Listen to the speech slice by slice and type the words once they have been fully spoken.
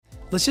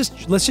let's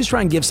just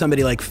try and give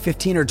somebody like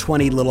 15 or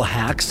 20 little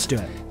hacks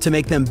to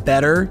make them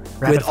better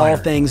with all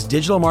things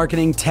digital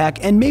marketing,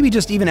 tech, and maybe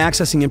just even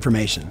accessing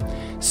information.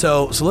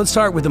 So let's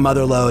start with the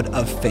motherlode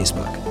of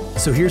Facebook.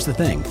 So here's the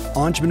thing,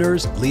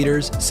 entrepreneurs,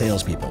 leaders,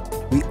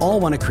 salespeople, we all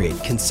want to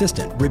create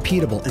consistent,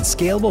 repeatable, and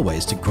scalable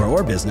ways to grow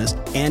our business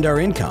and our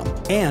income.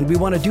 And we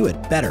want to do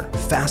it better,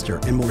 faster,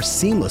 and more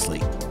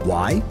seamlessly.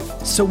 Why?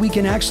 So we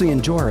can actually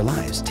enjoy our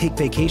lives, take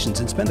vacations,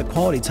 and spend the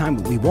quality time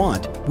that we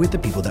want with the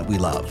people that we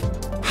love.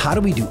 How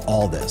do we do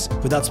all this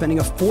without spending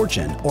a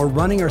fortune or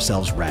running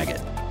ourselves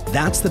ragged?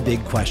 That's the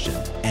big question,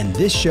 and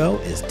this show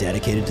is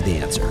dedicated to the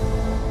answer.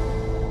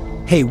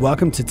 Hey,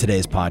 welcome to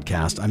today's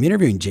podcast. I'm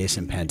interviewing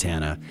Jason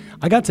Pantana.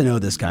 I got to know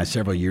this guy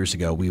several years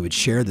ago. We would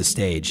share the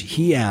stage.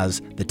 He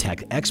as the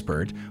tech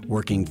expert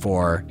working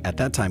for, at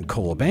that time,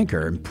 Coldwell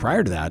Banker, and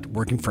prior to that,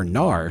 working for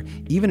NAR,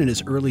 even in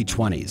his early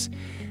 20s.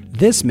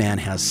 This man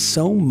has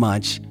so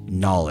much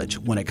knowledge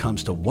when it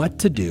comes to what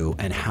to do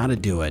and how to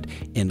do it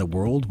in the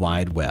World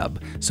Wide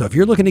Web. So if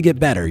you're looking to get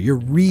better, you're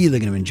really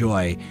going to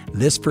enjoy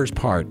this first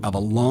part of a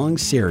long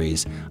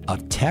series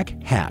of tech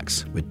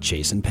hacks with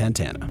Jason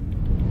Pantana.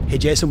 Hey,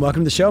 Jason,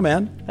 welcome to the show,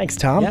 man. Thanks,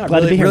 Tom. Yeah,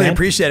 Glad to be here, really man.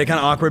 Appreciate it. Kind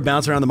of awkward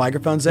bouncing around the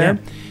microphones there.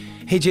 Yeah.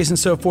 Hey, Jason,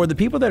 so for the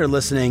people that are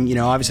listening,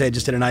 obviously I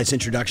just did a nice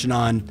introduction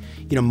on,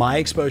 my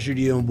exposure to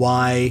you and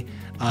why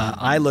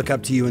I look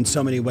up to you in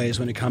so many ways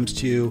when it comes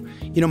to,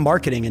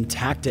 marketing and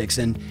tactics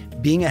and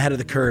being ahead of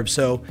the curve.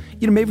 So,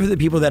 maybe for the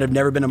people that have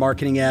never been a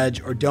marketing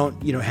edge or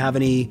don't, have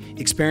any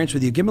experience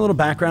with you, give them a little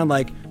background,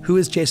 like who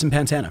is Jason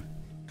Pantana?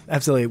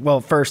 Absolutely.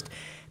 Well, first,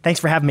 thanks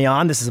for having me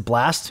on. This is a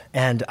blast,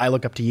 and I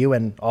look up to you,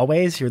 and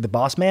always, you're the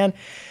boss man.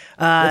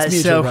 It's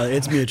mutual, brother.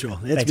 It's mutual.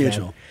 It's thanks,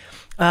 mutual.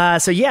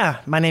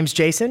 My name's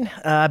Jason.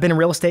 I've been in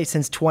real estate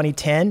since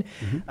 2010.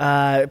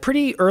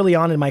 Pretty early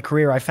on in my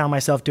career, I found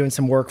myself doing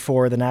some work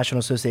for the National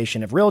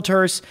Association of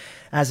Realtors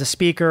as a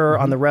speaker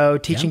on the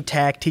road, teaching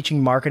tech,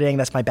 teaching marketing.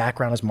 That's my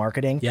background is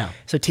marketing. Yeah.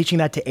 So teaching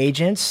that to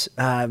agents.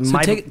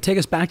 Take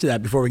us back to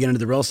that before we get into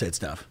the real estate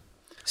stuff.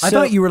 I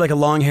thought you were like a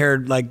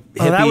long-haired, hippie,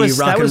 that was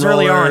rock and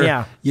early roller. on,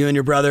 yeah. You and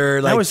your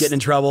brother, getting in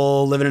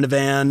trouble, living in a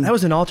van. That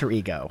was an alter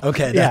ego.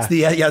 Okay, that's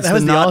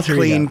the not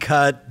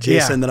clean-cut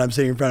Jason that I'm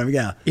sitting in front of.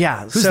 Yeah.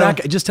 Yeah. Who's that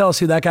guy? Just tell us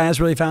who that guy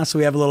is really fast so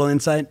we have a little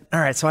insight. All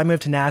right, so I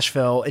moved to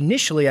Nashville.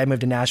 Initially, I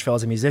moved to Nashville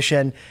as a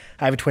musician.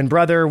 I have a twin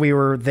brother. We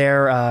were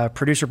there.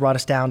 Producer brought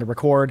us down to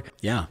record.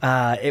 Yeah.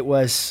 It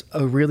was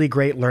a really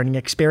great learning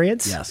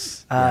experience.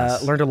 Yes.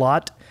 Learned a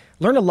lot.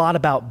 Learned a lot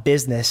about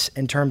business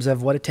in terms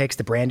of what it takes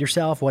to brand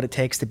yourself, what it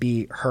takes to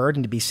be heard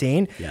and to be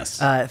seen.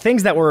 Yes.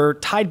 Things that were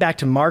tied back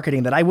to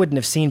marketing that I wouldn't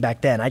have seen back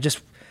then. I just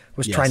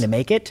was trying to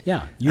make it.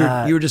 Yeah.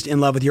 You were just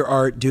in love with your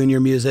art, doing your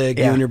music,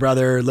 you and your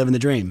brother living the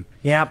dream.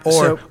 Yeah.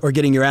 Or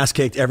getting your ass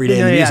kicked every day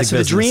in the music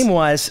business. So the dream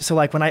was,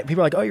 when people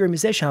are like, oh, you're a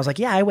musician, I was like,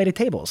 yeah, I waited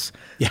tables.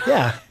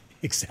 Yeah.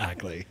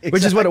 Exactly.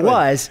 Which is what it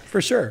was.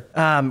 For sure.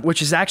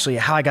 Which is actually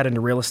how I got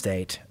into real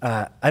estate.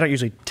 I don't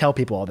usually tell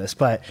people all this,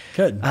 but...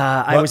 Good.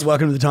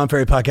 Welcome to the Tom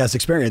Ferry Podcast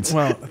Experience.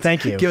 Well,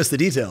 thank you. Give us the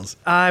details.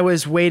 I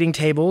was waiting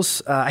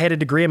tables. I had a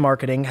degree in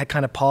marketing, had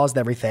kind of paused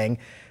everything,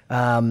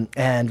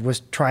 and was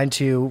trying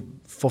to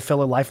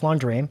fulfill a lifelong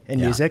dream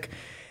in music.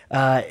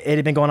 It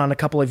had been going on a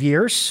couple of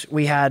years.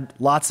 We had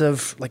lots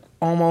of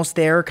almost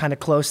there, kind of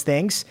close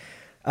things.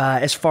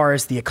 As far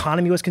as the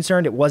economy was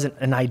concerned, it wasn't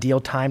an ideal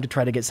time to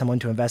try to get someone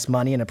to invest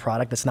money in a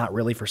product that's not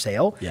really for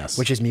sale,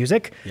 which is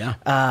music. Yeah.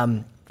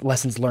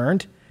 Lessons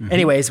learned.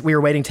 Anyways, we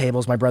were waiting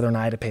tables, my brother and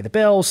I, to pay the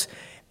bills.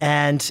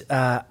 And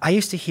I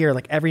used to hear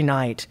every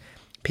night,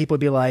 people would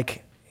be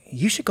like,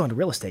 you should go into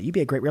real estate. You'd be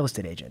a great real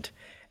estate agent.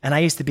 And I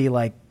used to be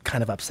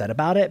kind of upset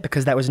about it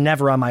because that was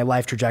never on my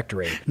life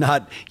trajectory.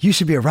 Not, you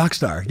should be a rock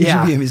star. You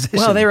should be a musician.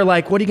 Well, they were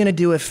like, what are you going to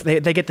do if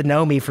they get to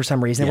know me for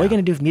some reason? What are you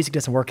going to do if music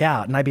doesn't work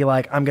out? And I'd be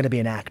like, I'm going to be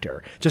an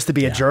actor just to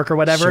be a jerk or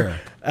whatever.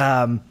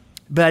 Sure.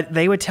 But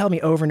they would tell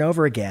me over and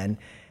over again.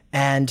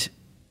 And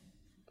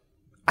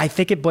I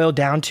think it boiled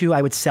down to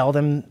I would sell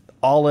them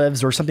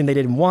olives or something they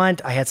didn't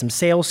want. I had some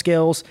sales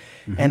skills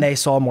and they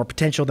saw more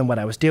potential than what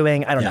I was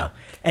doing. I don't know.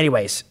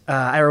 Anyways,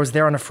 I was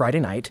there on a Friday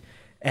night.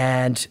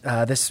 And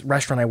this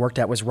restaurant I worked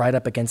at was right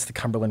up against the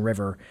Cumberland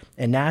River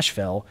in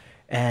Nashville.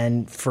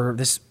 And for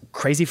this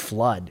crazy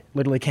flood,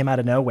 literally came out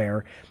of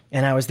nowhere.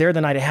 And I was there the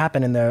night it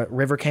happened, and the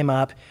river came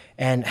up,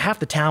 and half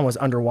the town was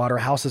underwater.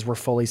 Houses were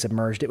fully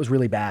submerged. It was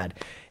really bad.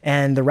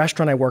 And the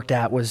restaurant I worked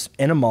at was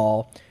in a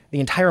mall. The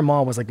entire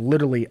mall was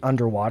literally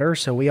underwater.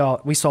 So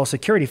we saw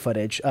security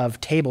footage of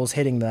tables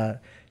hitting the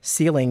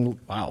ceiling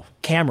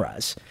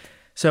cameras.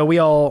 So we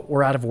all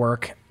were out of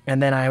work.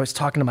 And then I was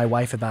talking to my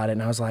wife about it,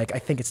 and I was like, I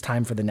think it's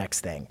time for the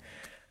next thing.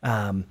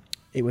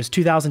 It was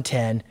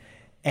 2010,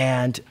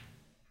 and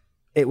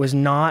it was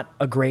not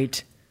a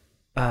great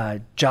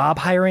job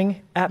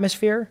hiring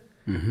atmosphere.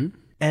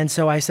 And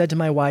so I said to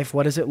my wife,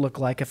 what does it look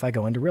like if I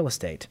go into real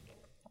estate?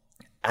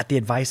 At the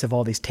advice of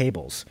all these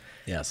tables.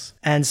 Yes.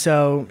 And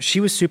so she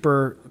was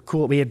super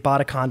cool. We had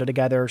bought a condo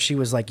together. She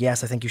was like,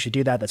 yes, I think you should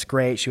do that. That's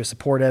great. She was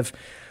supportive.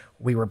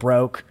 We were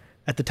broke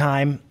at the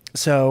time.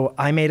 So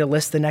I made a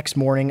list the next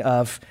morning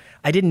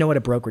I didn't know what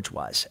a brokerage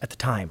was at the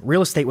time.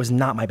 Real estate was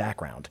not my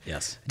background.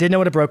 Yes. Didn't know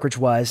what a brokerage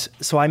was.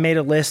 So I made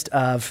a list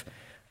of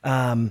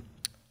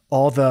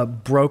all the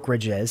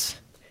brokerages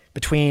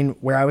between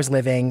where I was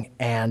living,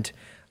 and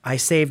I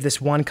saved this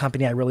one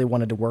company I really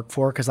wanted to work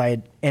for because I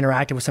had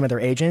interacted with some of their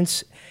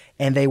agents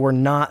and they were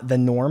not the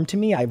norm to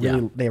me.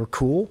 They were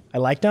cool. I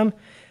liked them.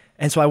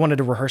 And so I wanted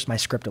to rehearse my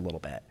script a little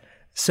bit.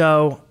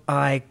 So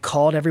I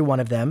called every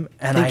one of them,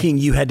 and thinking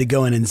you had to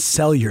go in and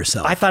sell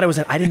yourself. I thought it was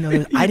I didn't know.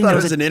 I didn't know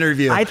it was an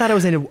interview. I thought it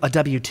was in a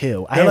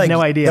W-2. I had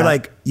no idea. They're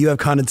like, you have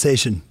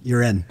condensation.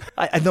 You're in.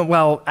 I thought,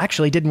 well,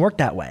 actually, it didn't work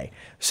that way.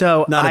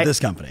 So not at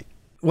this company.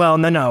 Well,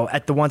 no.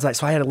 At the ones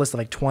so I had a list of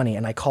like 20,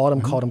 and I called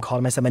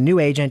them. I said, I'm a new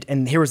agent,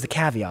 and here was the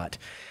caveat: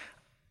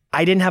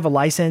 I didn't have a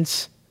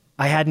license.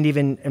 I hadn't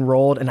even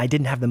enrolled, and I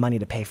didn't have the money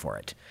to pay for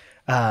it.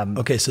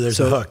 Okay, so there's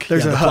a hook.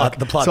 There's a hook.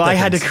 The plot so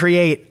thickens.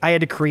 I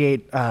had to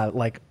create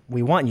like,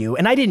 we want you.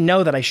 And I didn't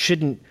know that I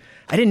didn't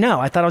know.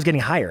 I thought I was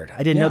getting hired.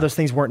 I didn't know those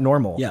things weren't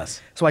normal.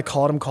 Yes. So I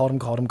called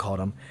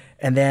them.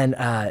 And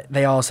then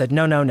they all said,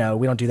 no,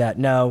 we don't do that.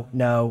 No.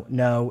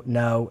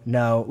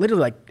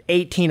 Literally like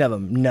 18 of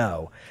them,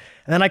 no.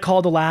 And then I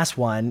called the last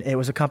one. It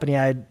was a company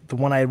the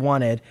one I had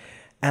wanted.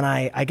 And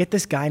I get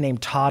this guy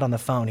named Todd on the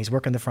phone. He's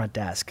working the front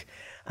desk.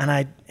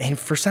 And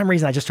for some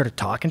reason, I just started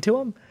talking to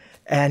him.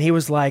 And he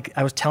was like,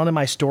 I was telling him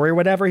my story or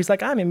whatever. He's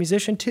like, I'm a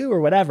musician too,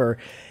 or whatever.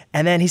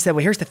 And then he said,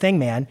 well, here's the thing,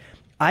 man.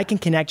 I can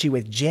connect you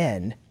with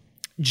Jen.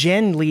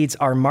 Jen leads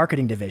our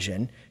marketing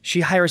division. She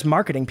hires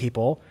marketing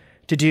people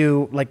to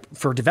do like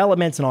for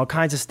developments and all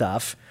kinds of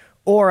stuff.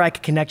 Or I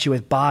could connect you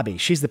with Bobby.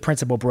 She's the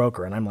principal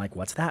broker. And I'm like,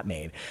 what's that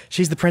mean?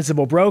 She's the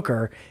principal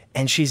broker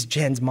and she's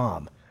Jen's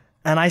mom.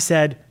 And I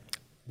said,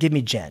 give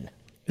me Jen.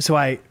 So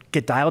I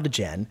get dialed to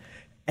Jen.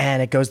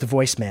 And it goes to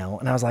voicemail.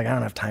 And I was like, I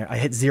don't have time. I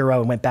hit 0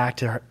 and went back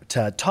to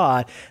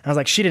Todd. And I was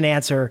like, she didn't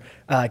answer.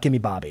 Give me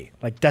Bobby.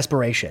 Like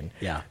desperation.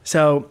 Yeah.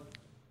 So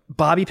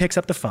Bobby picks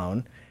up the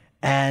phone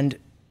and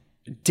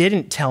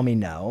didn't tell me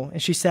no.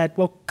 And she said,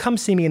 well, come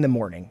see me in the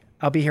morning.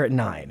 I'll be here at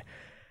 9.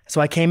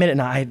 So I came in at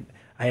 9.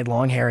 I had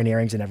long hair and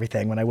earrings and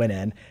everything when I went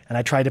in. And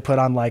I tried to put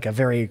on like a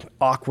very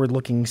awkward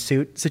looking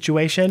suit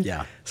situation.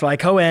 Yeah. So I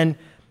go in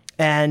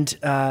and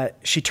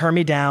she turned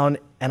me down.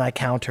 And I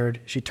countered.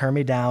 She turned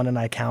me down and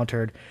I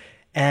countered.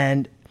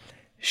 And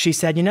she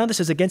said, this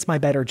is against my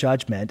better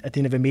judgment at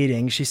the end of a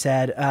meeting. She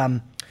said,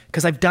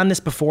 because I've done this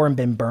before and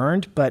been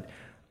burned, but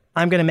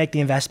I'm going to make the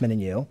investment in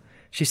you.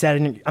 She said,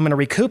 and I'm going to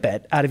recoup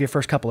it out of your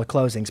first couple of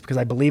closings because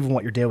I believe in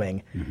what you're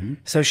doing. Mm-hmm.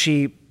 So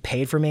she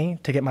paid for me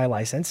to get my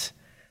license.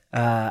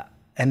 And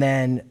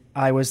then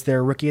I was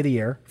their rookie of the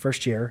year,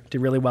 first year, did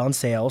really well in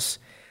sales.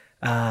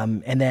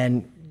 And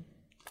then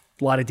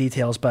a lot of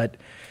details, but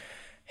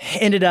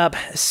ended up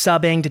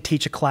subbing to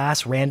teach a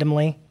class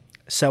randomly.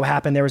 So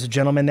happened there was a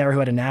gentleman there who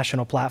had a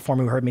national platform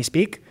who heard me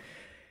speak.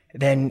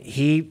 Then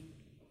he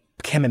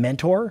became a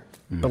mentor,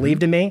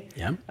 believed in me,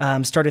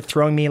 started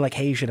throwing me like,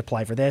 hey, you should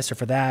apply for this or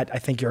for that. I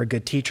think you're a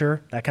good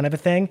teacher, that kind of a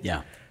thing.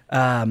 Yeah.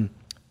 And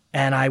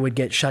I would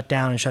get shut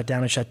down.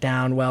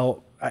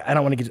 Well, I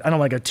don't want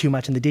to go too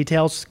much in the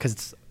details because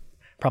it's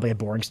probably a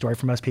boring story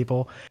for most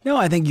people. No,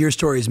 I think your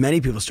story is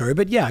many people's story,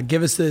 but yeah,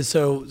 give us the,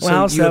 so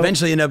you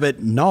eventually end up at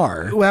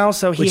NAR. Well,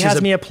 so he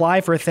has me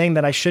apply for a thing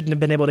that I shouldn't have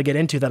been able to get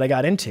into that I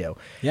got into.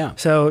 Yeah.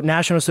 So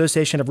National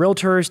Association of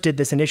Realtors did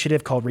this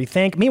initiative called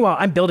Rethink. Meanwhile,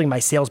 I'm building my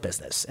sales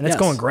business and it's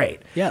going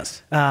great.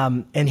 Yes.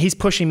 And he's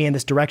pushing me in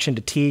this direction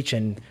to teach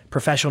and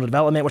professional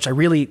development, which I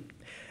really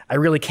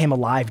came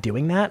alive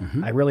doing that.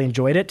 I really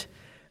enjoyed it.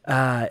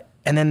 And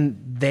then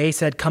they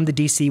said, come to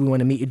DC. We want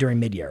to meet you during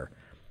mid-year.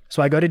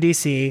 So I go to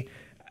DC.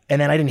 And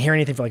then I didn't hear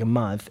anything for like a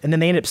month. And then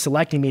they ended up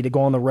selecting me to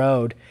go on the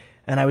road.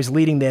 And I was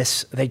leading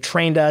this. They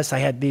trained us. I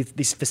had these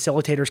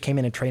facilitators came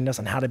in and trained us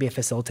on how to be a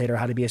facilitator,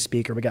 how to be a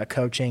speaker. We got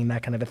coaching,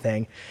 that kind of a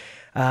thing.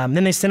 Then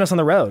they sent us on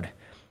the road.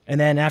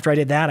 And then after I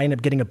did that, I ended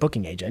up getting a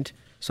booking agent.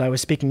 So I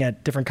was speaking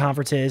at different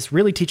conferences,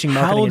 really teaching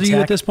marketing. How old are you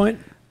at this point?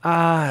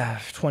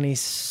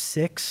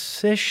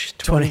 26-ish,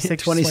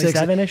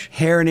 27-ish.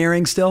 Hair and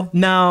earrings still?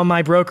 No,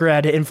 my broker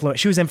had to influence.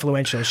 She was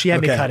influential. She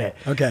had me cut it.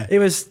 Okay.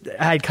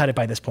 I had cut it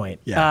by this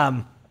point.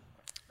 Yeah.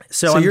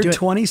 So you're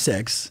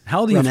 26. How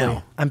old are you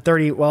now? I'm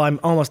 30. Well, I'm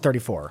almost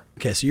 34.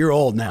 Okay, so you're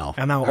old now.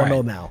 I'm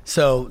old now.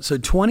 So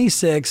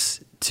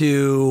 26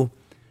 to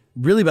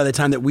really by the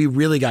time that we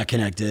really got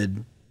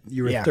connected,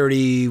 you were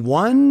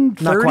 31,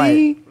 30? Not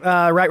quite.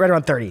 Right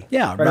around 30.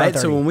 Yeah, right.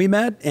 So when we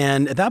met,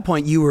 and at that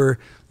point you were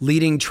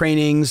leading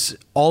trainings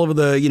all over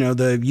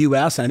the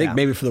U.S. and I think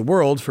maybe for the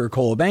world for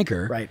Coldwell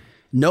Banker. Right.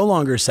 No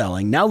longer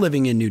selling. Now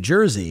living in New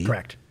Jersey.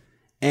 Correct.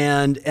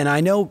 And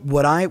I know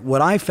what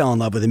I fell in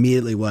love with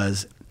immediately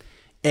was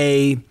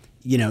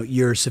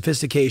your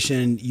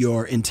sophistication,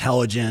 your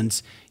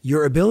intelligence,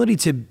 your ability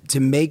to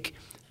make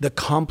the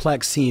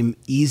complex seem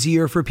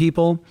easier for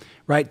people,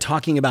 right?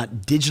 Talking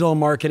about digital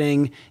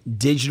marketing,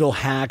 digital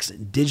hacks,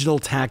 digital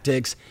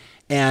tactics,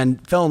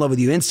 and fell in love with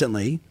you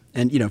instantly.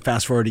 And,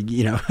 fast forward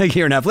to, a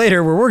year and a half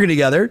later, we're working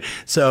together.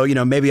 So,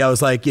 maybe I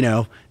was like,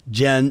 Jen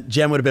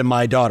would have been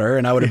my daughter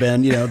and I would have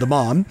been, the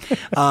mom.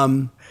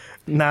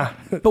 Nah.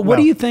 But what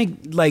do you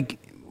think, like,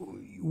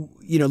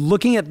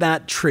 looking at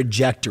that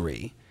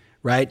trajectory,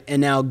 right?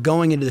 And now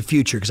going into the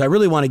future, because I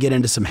really want to get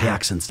into some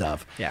hacks and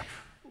stuff. Yeah.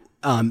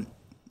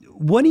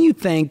 What do you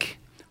think,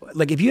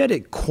 like if you had to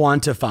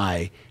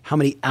quantify how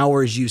many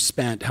hours you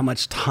spent, how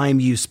much time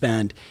you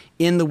spent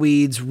in the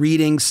weeds,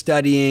 reading,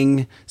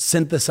 studying,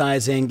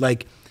 synthesizing,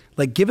 like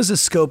give us a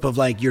scope of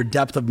like your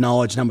depth of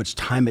knowledge and how much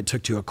time it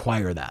took to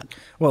acquire that.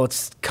 Well,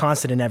 it's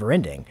constant and never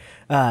ending.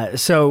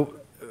 So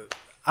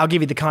I'll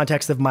give you the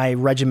context of my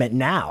regiment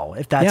now,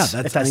 if that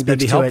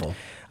speaks to helpful. It.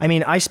 I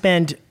mean, I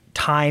spend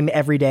time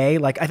every day.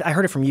 Like I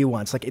heard it from you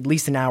once, like at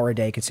least an hour a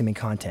day consuming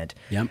content.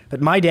 Yep.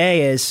 But my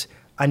day is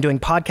I'm doing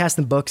podcasts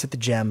and books at the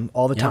gym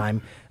all the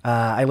time.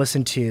 I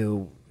listen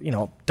to,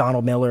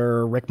 Donald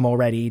Miller, Rick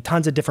Mulready,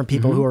 tons of different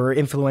people who are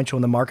influential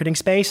in the marketing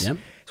space. Yep.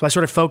 So I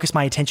sort of focus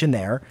my attention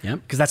there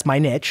because that's my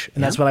niche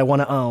and that's what I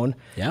want to own.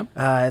 Yep.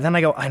 Then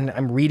I go,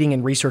 I'm reading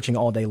and researching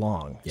all day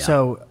long. Yeah.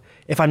 So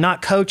if I'm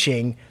not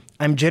coaching,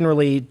 I'm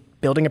generally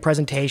building a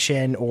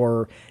presentation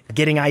or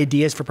getting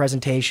ideas for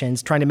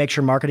presentations, trying to make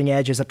sure Marketing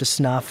Edge is up to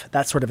snuff,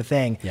 that sort of a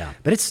thing. Yeah.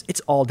 But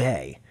it's all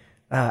day.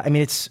 I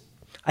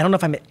don't know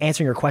if I'm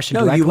answering your question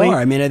directly. No, you are.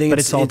 I mean, I think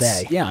it's all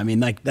day. Yeah, I mean,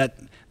 like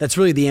that's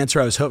really the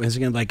answer I was hoping.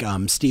 Again, like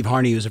Steve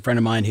Harney, who's a friend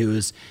of mine, who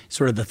is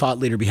sort of the thought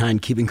leader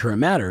behind Keeping Current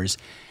Matters.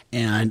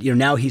 And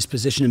now he's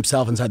positioned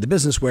himself inside the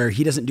business where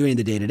he doesn't do any of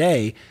the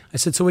day-to-day. I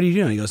said, so what are you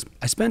doing? He goes,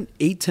 I spent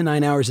 8 to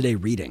 9 hours a day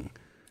reading.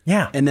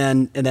 Yeah. And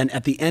then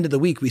at the end of the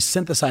week, we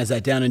synthesize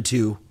that down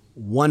into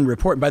one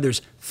report. And by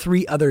there's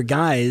 3 other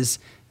guys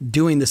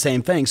doing the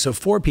same thing. So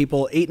 4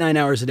 people, 8, 9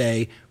 hours a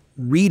day,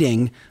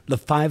 reading the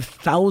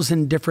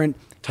 5,000 different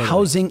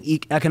housing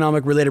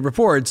economic related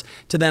reports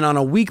to then on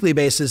a weekly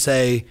basis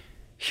say,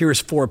 here's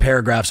 4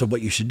 paragraphs of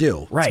what you should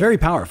do. Right. It's very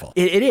powerful.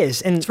 It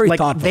is. And it's very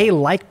thoughtful. They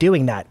like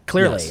doing that,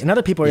 clearly. Yes. And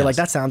other people are Yes. like,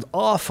 that sounds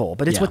awful,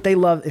 but it's what they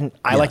love. And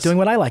I like doing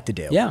what I like to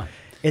do. Yeah.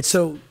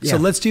 So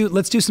let's do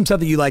some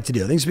stuff that you like to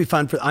do. I think it's gonna be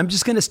fun. I'm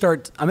going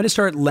to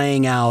start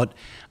laying out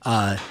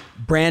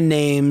brand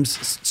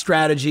names,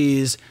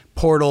 strategies,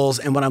 portals.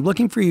 And what I'm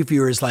looking for you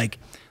viewers, like,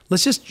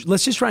 let's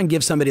just try and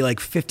give somebody like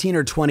 15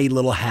 or 20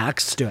 little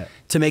hacks to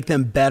make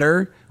them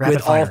better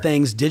with all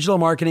things digital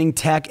marketing,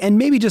 tech, and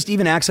maybe just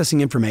even accessing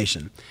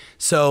information.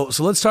 So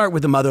let's start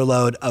with the mother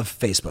lode of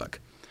Facebook,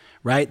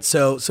 right?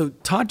 So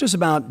talk to us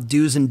about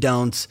do's and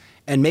don'ts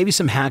and maybe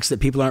some hacks that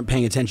people aren't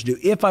paying attention to.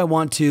 If I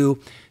want to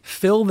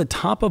fill the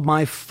top of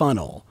my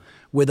funnel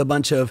with a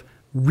bunch of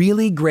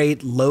really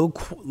great, low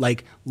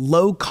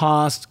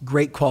cost,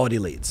 great quality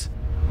leads.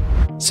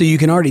 So you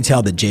can already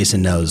tell that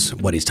Jason knows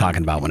what he's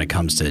talking about when it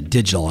comes to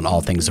digital and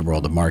all things the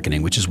world of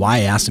marketing, which is why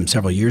I asked him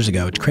several years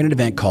ago to create an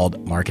event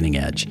called Marketing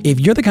Edge. If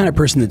you're the kind of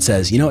person that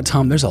says, you know what,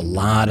 Tom, there's a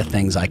lot of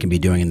things I can be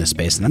doing in this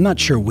space, and I'm not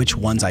sure which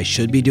ones I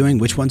should be doing,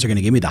 which ones are going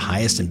to give me the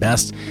highest and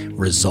best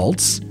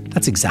results,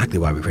 that's exactly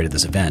why we created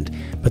this event.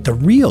 But the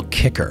real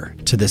kicker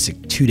to this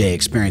 2-day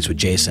experience with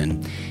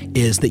Jason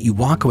is that you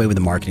walk away with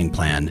a marketing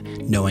plan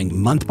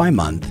knowing month by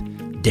month,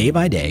 day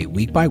by day,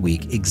 week by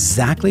week,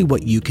 exactly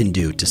what you can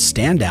do to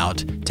stand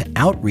out, to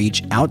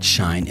outreach,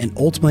 outshine, and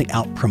ultimately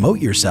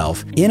outpromote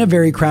yourself in a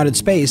very crowded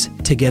space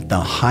to get the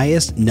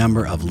highest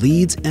number of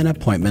leads and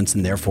appointments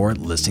and therefore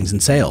listings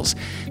and sales.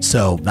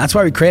 So that's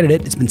why we created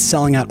it. It's been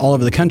selling out all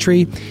over the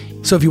country.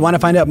 So if you want to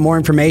find out more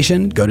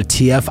information, go to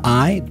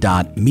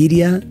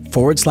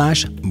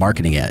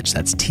tfi.media/marketing edge.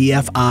 That's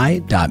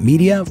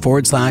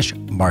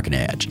tfi.media/marketing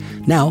edge.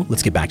 Now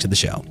let's get back to the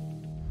show.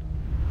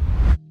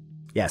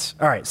 Yes.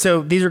 All right.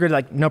 So these are good,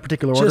 like no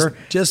particular order.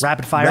 Just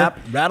rapid fire.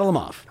 Rattle them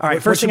off. All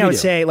right. First thing I would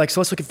say, so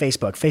let's look at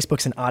Facebook.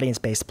 Facebook's an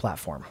audience-based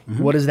platform.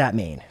 Mm-hmm. What does that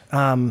mean?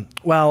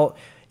 Well,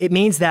 it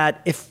means that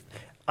if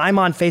I'm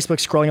on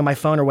Facebook scrolling on my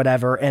phone or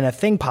whatever, and a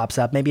thing pops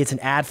up, maybe it's an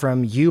ad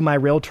from you, my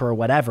realtor or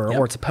whatever,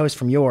 or it's a post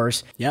from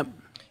yours. Yep.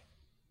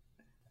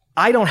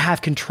 I don't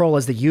have control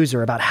as the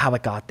user about how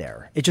it got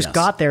there. It just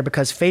got there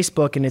because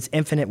Facebook in its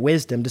infinite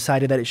wisdom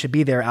decided that it should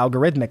be there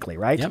algorithmically,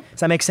 right? Yep. Does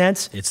that make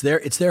sense? It's there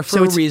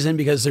for a reason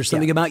because there's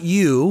something about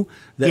you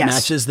that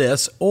matches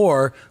this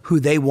or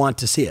who they want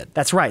to see it.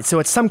 That's right. So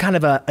it's some kind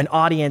of an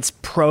audience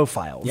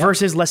profile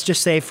versus, let's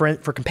just say for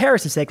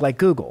comparison's sake, like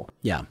Google.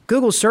 Yeah.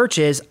 Google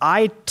searches,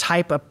 I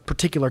type a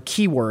particular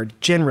keyword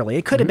generally.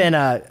 It could have been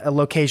a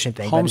location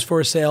thing. Homes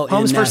for sale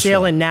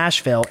in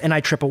Nashville, and I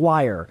trip a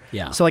wire.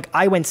 Yeah. So like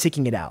I went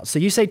seeking it out. So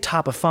you say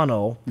top of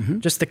funnel,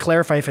 just to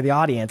clarify for the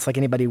audience, like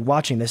anybody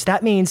watching this,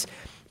 that means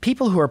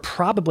people who are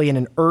probably in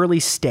an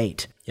early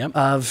state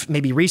of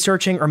maybe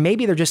researching, or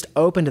maybe they're just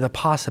open to the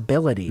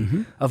possibility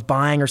of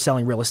buying or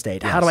selling real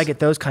estate. Yes. How do I get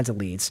those kinds of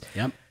leads?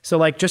 Yep. So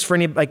like just for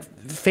any, like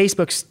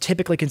Facebook's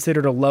typically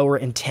considered a lower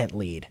intent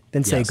lead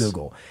than say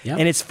Google. Yep.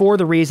 And it's for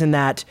the reason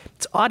that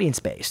it's audience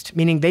based,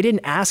 meaning they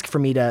didn't ask for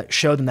me to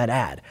show them that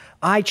ad.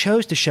 I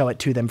chose to show it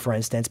to them, for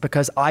instance,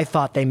 because I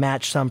thought they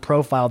matched some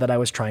profile that I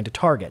was trying to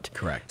target.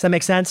 Correct. Does that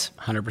make sense?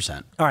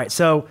 100%. All right.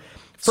 So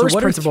So First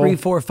what principle, are 3,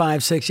 4,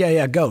 5, 6?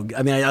 Yeah, go.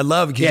 I mean, I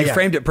love because you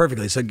framed it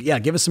perfectly. So yeah,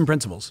 give us some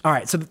principles. All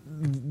right. So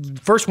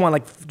the first one,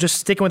 like just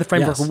sticking with the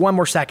framework for one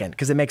more second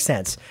because it makes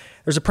sense.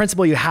 There's a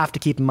principle you have to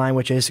keep in mind,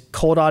 which is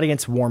cold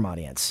audience, warm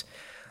audience.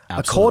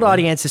 Absolutely. A cold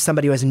audience is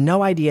somebody who has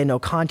no idea, no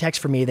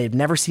context for me. They've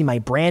never seen my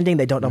branding.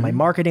 They don't know my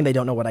marketing. They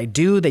don't know what I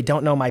do. They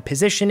don't know my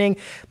positioning,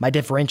 my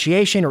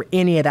differentiation, or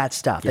any of that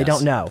stuff. They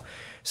don't know.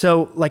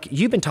 So like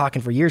you've been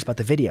talking for years about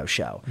the video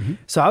show.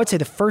 So I would say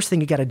the first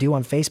thing you got to do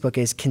on Facebook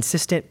is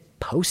consistent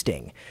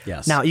posting.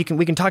 Yes. Now we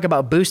can talk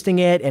about boosting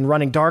it and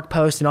running dark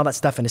posts and all that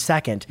stuff in a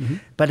second.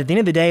 But at the end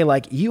of the day,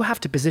 like you have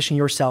to position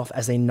yourself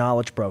as a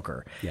knowledge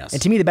broker. Yes.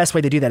 And to me, the best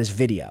way to do that is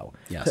video.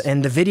 Yes.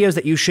 And the videos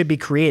that you should be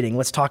creating,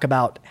 let's talk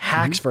about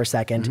hacks for a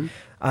second.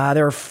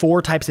 There are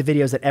 4 types of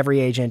videos that every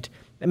agent,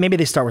 maybe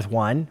they start with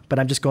 1, but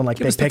I'm just going like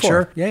big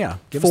picture. 4. Yeah.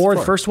 Give 4.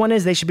 The first one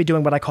is they should be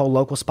doing what I call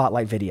local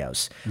spotlight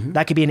videos.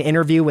 That could be an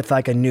interview with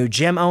like a new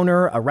gym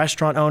owner, a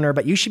restaurant owner,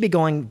 but you should be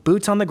going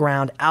boots on the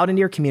ground out into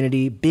your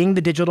community, being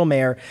the digital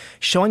mayor,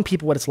 showing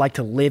people what it's like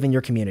to live in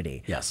your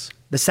community. Yes.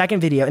 The second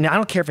video, and I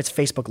don't care if it's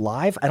Facebook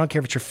Live, I don't care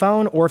if it's your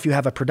phone or if you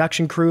have a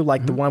production crew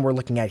like the one we're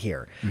looking at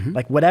here.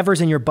 Like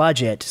whatever's in your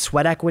budget,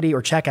 sweat equity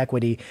or check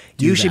equity,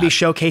 you should be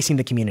showcasing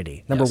the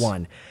community, number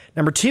 1.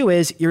 Number 2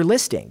 is your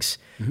listings.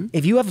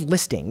 If you have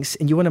listings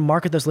and you want to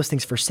market those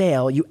listings for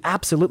sale, you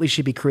absolutely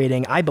should be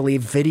creating, I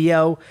believe,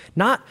 video,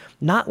 not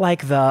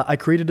like I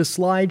created a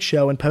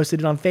slideshow and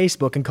posted it on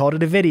Facebook and called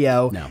it a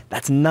video. No.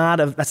 That's not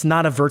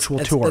a virtual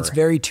tour. That's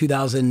very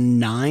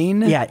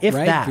 2009. Yeah, if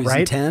right? that,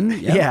 right?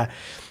 2010. Yeah.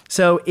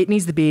 So it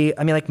needs to be,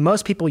 I mean, like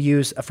most people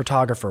use a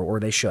photographer,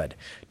 or they should,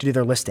 to do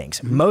their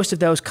listings. Most of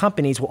those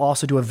companies will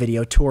also do a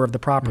video tour of the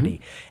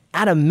property.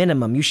 At a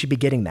minimum, you should be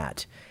getting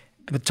that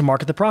to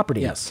market the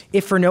property. Yes.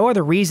 If for no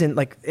other reason,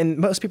 like, and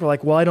most people are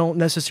like, well, I don't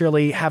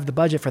necessarily have the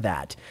budget for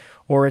that,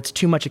 or it's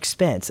too much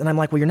expense. And I'm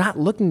like, well, you're not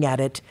looking at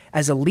it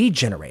as a lead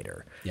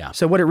generator. Yeah.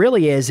 So what it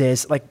really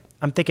is like,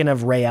 I'm thinking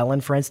of Ray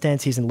Allen, for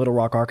instance. He's in Little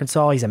Rock,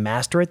 Arkansas. He's a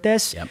master at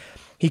this. Yep.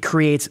 He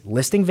creates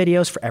listing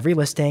videos for every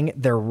listing.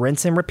 They're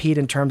rinse and repeat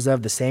in terms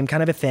of the same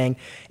kind of a thing.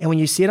 And when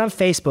you see it on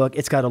Facebook,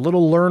 it's got a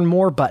little learn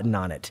more button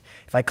on it.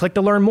 If I click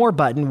the learn more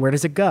button, where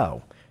does it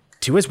go?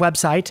 To his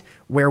website,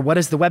 where what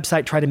does the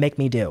website try to make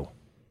me do?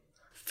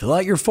 Fill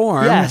out your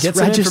form, yes, get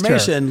some register.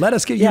 information. Let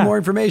us give you more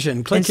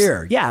information. Click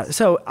here. Yeah,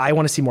 so I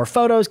want to see more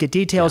photos, get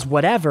details,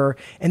 whatever.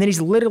 And then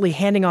he's literally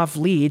handing off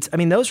leads. I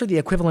mean, those are the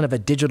equivalent of a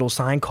digital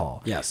sign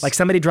call. Yes. Like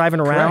somebody driving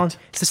around.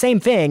 Correct. It's the same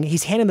thing.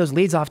 He's handing those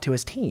leads off to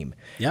his team.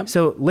 Yep.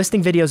 So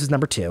listing videos is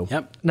number 2.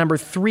 Yep. Number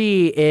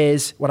 3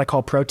 is what I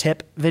call pro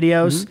tip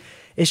videos.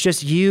 It's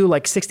just you,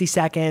 like 60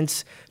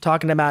 seconds,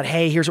 talking about,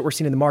 hey, here's what we're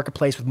seeing in the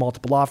marketplace with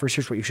multiple offers.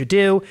 Here's what you should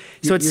do.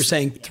 So you're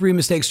saying 3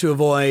 mistakes to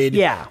avoid.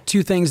 Yeah.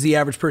 2 things the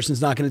average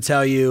person's not going to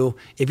tell you.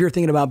 If you're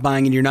thinking about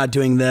buying and you're not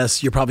doing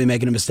this, you're probably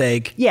making a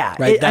mistake. Yeah.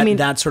 Right.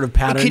 That sort of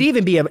pattern. It could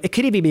even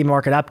be a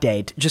market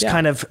update, just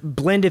kind of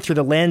blended through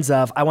the lens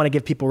of I want to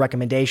give people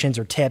recommendations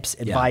or tips,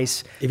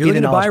 advice. If you're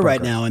looking to buy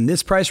right now in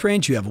this price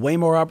range, you have way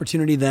more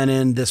opportunity than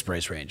in this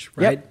price range.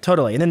 Right. Yep,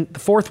 totally. And then the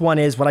 4th one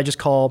is what I just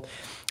call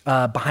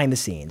behind the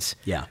scenes.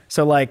 Yeah.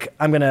 So like,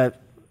 I'm going to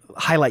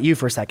highlight you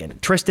for a second.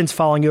 Tristan's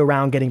following you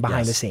around getting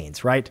behind the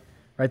scenes, right?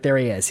 Right there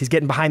he is. He's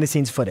getting behind the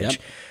scenes footage.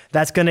 Yep.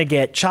 That's going to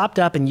get chopped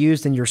up and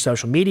used in your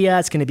social media.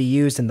 It's going to be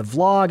used in the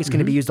vlog. It's going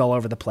to be used all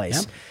over the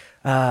place.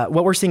 Yep.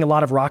 What we're seeing a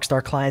lot of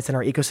Rockstar clients in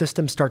our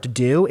ecosystem start to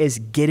do is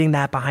getting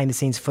that behind the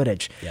scenes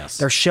footage. Yes.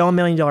 They're showing $1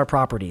 million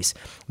properties.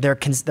 They're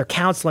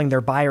counseling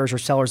their buyers or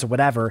sellers or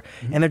whatever,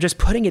 and they're just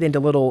putting it into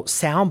little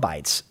sound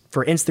bites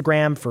for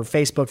Instagram, for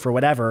Facebook, for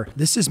whatever.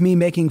 This is me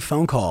making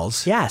phone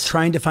calls. Yes.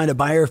 Trying to find a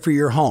buyer for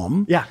your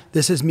home. Yeah.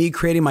 This is me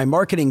creating my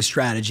marketing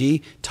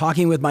strategy,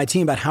 talking with my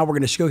team about how we're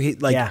going to show,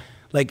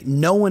 like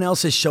no one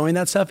else is showing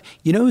that stuff.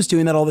 You know who's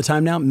doing that all the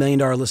time now? $1 Million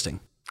Listing.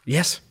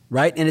 Yes.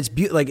 Right. And it's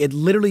like it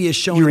literally is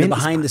showing the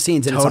behind the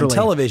scenes, and it's on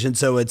television.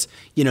 So it's,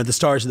 the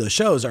stars of those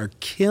shows are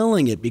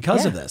killing it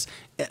because of this,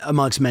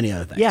 amongst many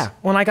other things. Yeah.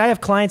 Well, like I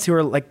have clients who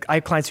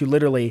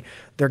literally,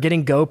 they're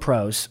getting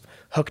GoPros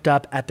hooked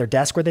up at their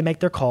desk where they make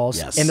their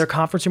calls, in their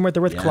conference room where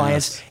they're with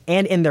clients,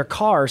 and in their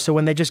car. So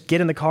when they just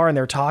get in the car and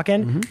they're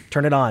talking,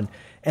 turn it on.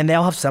 And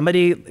they'll have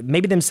somebody,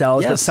 maybe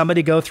themselves, but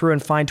somebody go through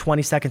and find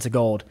 20 seconds of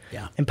gold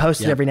and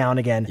post it every now and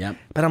again. Yep.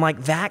 But I'm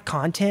like, that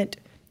content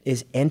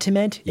is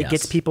intimate. It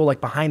gets people like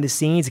behind the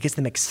scenes. It gets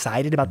them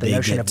excited about the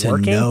notion of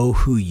working. They get to know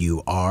who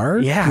you are,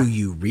 who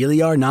you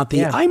really are, not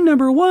the I'm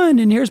number 1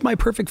 and here's my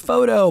perfect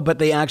photo, but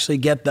they actually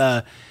get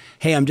the,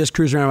 hey, I'm just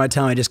cruising around my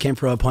town. I just came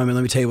for an appointment.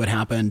 Let me tell you what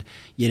happened.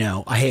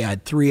 I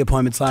had 3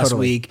 appointments last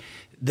week.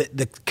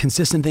 The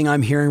consistent thing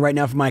I'm hearing right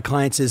now from my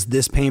clients is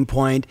this pain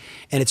point,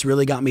 and it's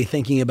really got me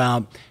thinking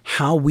about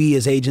how we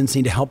as agents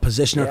need to help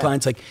position our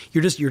clients. Like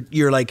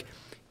you're like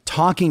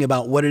talking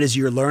about what it is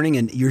you're learning,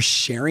 and you're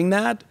sharing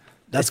that.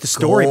 That's the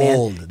story,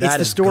 gold. man. That it's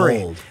the story.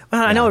 Gold.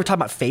 Well, I know we're talking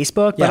about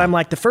Facebook, but I'm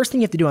like, the first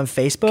thing you have to do on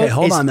Facebook. Okay,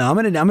 hold on though. I'm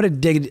gonna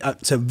dig.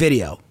 So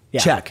video,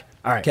 check.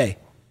 All right. Okay,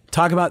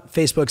 talk about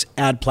Facebook's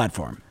ad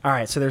platform. All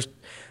right. So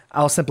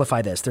I'll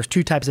simplify this. There's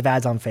 2 types of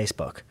ads on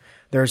Facebook.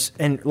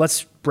 And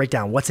let's break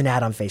down what's an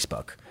ad on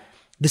Facebook.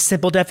 The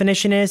simple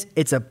definition is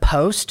it's a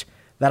post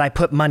that I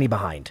put money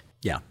behind.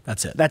 Yeah,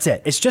 that's it. That's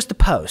it. It's just a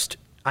post.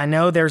 I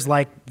know there's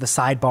like the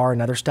sidebar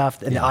and other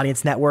stuff in the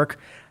audience network.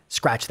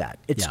 Scratch that.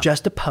 It's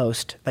just a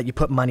post that you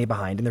put money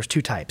behind. And there's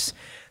two types.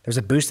 There's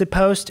a boosted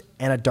post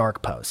and a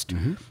dark post.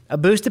 Mm-hmm. A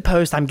boosted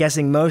post, I'm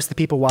guessing most of the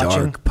people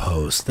watching. Dark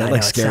post. That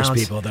like scares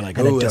people. They're like,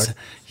 oh,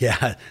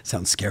 yeah,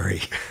 sounds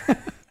scary.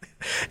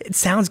 It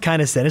sounds kind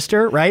of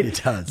sinister, right?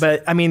 It does.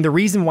 But I mean, the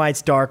reason why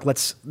it's dark,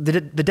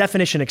 the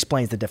definition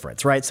explains the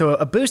difference, right? So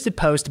a boosted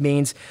post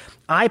means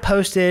I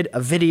posted a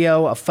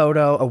video, a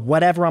photo, or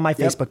whatever on my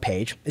Facebook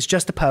page. It's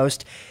just a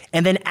post.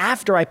 And then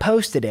after I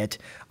posted it,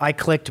 I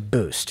clicked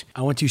boost.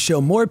 I want to show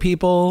more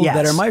people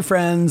that are my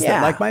friends,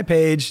 that like my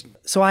page.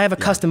 So I have a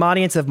custom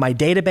audience of my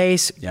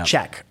database,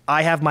 check.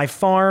 I have my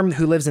farm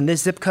who lives in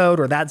this zip code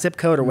or that zip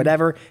code or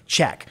whatever,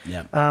 check.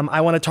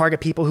 I want to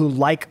target people who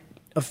like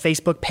a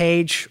Facebook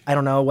page, I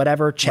don't know,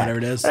 whatever, check. Whatever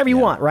it is. Whatever you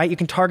want, right? You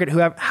can target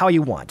how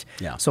you want.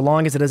 Yeah. So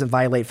long as it doesn't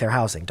violate fair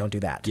housing. Don't do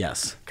that.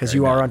 Yes. Because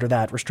you are under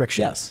that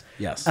restriction.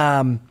 Yes.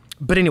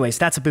 But anyways,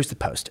 that's a boosted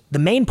post. The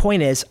main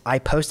point is I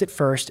post it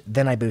first,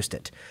 then I boost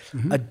it.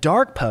 Mm-hmm. A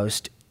dark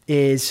post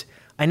is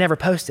I never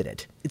posted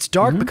it. It's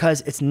dark because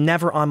it's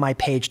never on my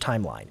page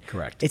timeline.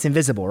 Correct. It's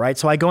invisible, right?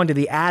 So I go into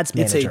the ads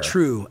manager. It's a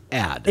true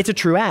ad. It's a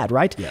true ad,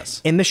 right?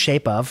 Yes. In the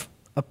shape of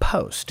a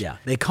post. Yeah.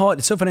 They call it,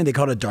 it's so funny they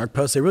call it a dark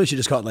post. They really should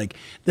just call it like,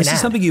 this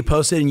is something you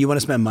posted and you want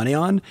to spend money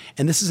on,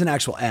 and this is an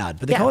actual ad.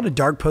 But they call it a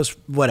dark post,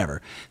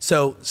 whatever.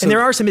 So and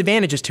there are some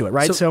advantages to it,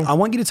 right? So I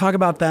want you to talk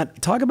about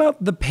that. Talk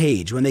about the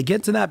page. When they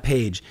get to that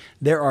page,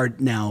 there are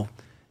now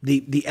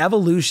the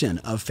evolution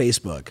of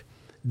Facebook.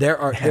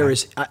 There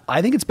is,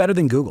 I think it's better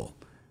than Google.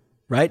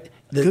 Right?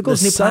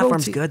 Google's new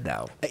platform's good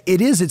though.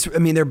 It is.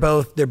 they're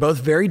both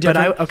very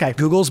different. But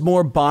Google's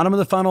more bottom of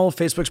the funnel.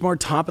 Facebook's more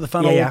top of the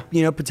funnel.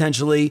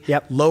 Potentially.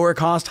 Yep. Lower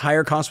cost,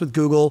 higher cost with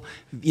Google.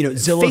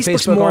 Zillow, Facebook's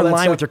Facebook, more all in that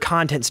line stuff. with your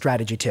content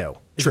strategy too.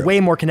 It's True. way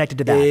more connected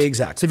to that.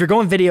 Exactly. So if you're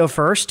going video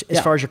first, as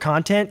far as your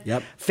content,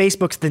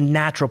 Facebook's the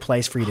natural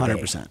place for you to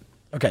 100%.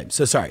 Okay,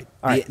 so sorry.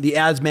 Right. The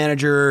ads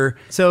manager,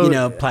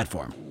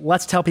 platform.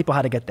 Let's tell people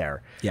how to get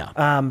there.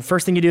 Yeah.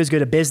 First thing you do is go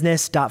to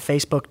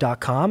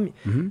business.facebook.com.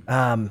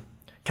 Mm-hmm.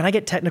 Can I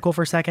get technical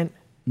for a second?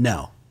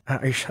 No.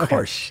 Of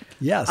course.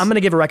 Yes. I'm going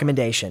to give a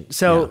recommendation.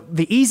 So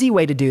the easy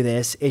way to do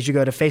this is you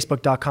go to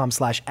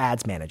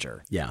facebook.com/ads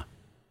manager. Yeah.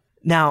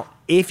 Now,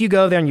 if you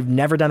go there and you've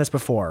never done this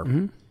before,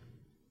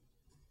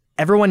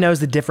 everyone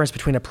knows the difference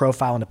between a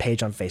profile and a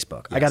page on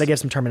Facebook. I got to give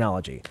some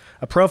terminology.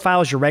 A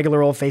profile is your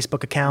regular old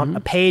Facebook account. A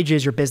page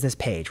is your business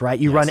page, right?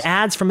 You run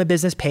ads from a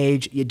business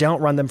page. You don't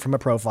run them from a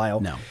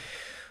profile. No.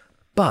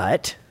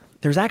 But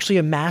there's actually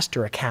a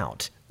master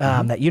account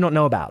that you don't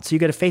know about. So you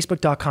go to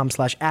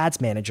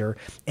facebook.com/ads manager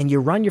and you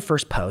run your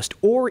first post,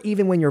 or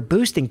even when you're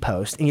boosting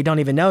posts and you don't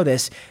even know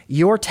this,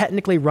 you're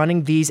technically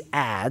running these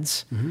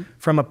ads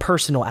from a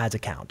personal ads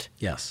account.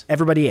 Yes.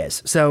 Everybody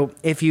is. So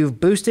if you've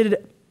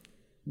boosted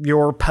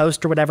your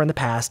post or whatever in the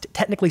past,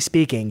 technically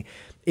speaking,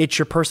 it's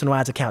your personal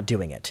ads account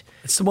doing it.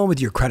 It's the one with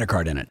your credit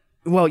card in it.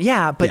 Well,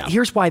 yeah, but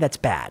here's why that's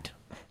bad.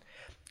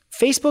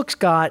 Facebook's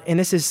got, and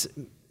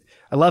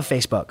I love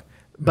Facebook,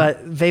 but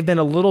they've been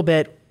a little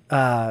bit,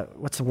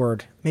 what's the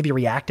word? Maybe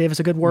reactive is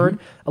a good word.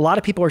 A lot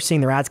of people are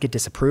seeing their ads get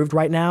disapproved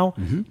right now.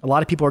 A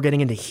lot of people are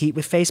getting into heat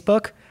with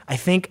Facebook. I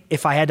think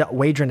if I had to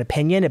wager an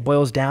opinion, it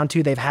boils down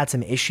to they've had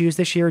some issues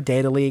this year,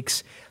 data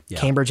leaks,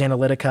 Cambridge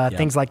Analytica,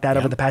 things like that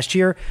over the past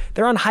year.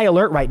 They're on high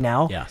alert right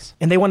now. Yes.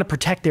 And they want to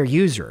protect their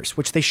users,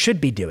 which they should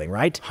be doing,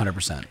 right?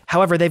 100%.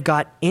 However, they've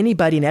got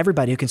anybody and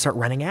everybody who can start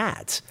running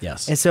ads.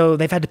 Yes. And so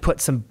they've had to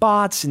put some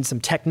bots and some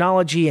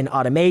technology and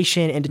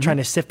automation into trying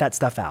to sift that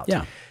stuff out.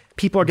 Yeah.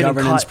 People are getting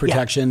governance caught,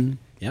 protection.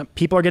 Yep.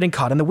 People are getting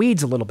caught in the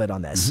weeds a little bit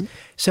on this.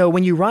 So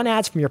when you run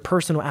ads from your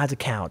personal ads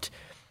account,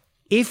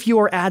 if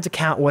your ads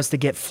account was to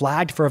get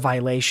flagged for a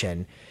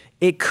violation,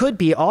 it could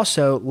be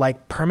also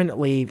like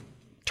permanently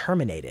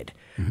terminated,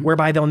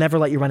 whereby they'll never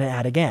let you run an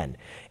ad again.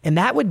 And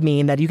that would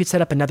mean that you could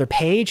set up another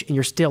page and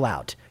you're still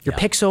out. Your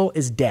pixel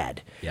is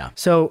dead. Yeah.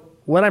 So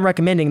what I'm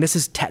recommending, this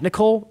is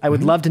technical. I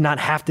would love to not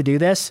have to do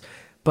this,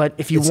 but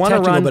if you want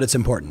to run, but it's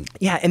important.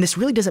 Yeah, and this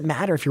really doesn't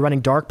matter if you're running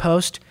dark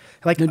post,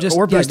 or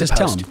boosted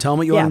tell post. them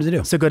what you want them to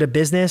do. So go to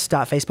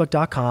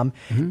business.facebook.com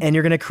and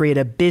you're going to create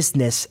a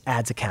business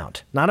ads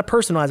account, not a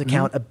personal ads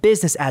account, a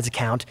business ads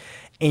account,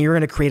 and you're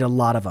going to create a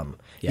lot of them.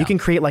 You can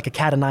create like a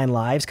cat of nine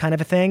lives kind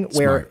of a thing,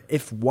 where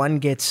if one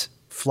gets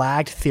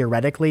flagged,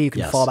 theoretically, you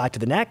can fall back to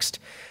the next.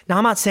 Now,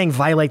 I'm not saying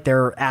violate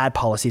their ad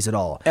policies at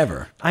all.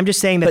 Ever. I'm just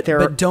saying that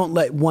but don't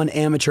let one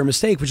amateur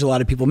mistake, which a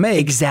lot of people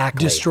make,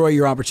 destroy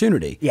your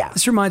opportunity. Yeah.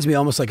 This reminds me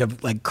almost like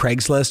of like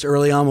Craigslist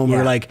early on when we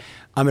were like,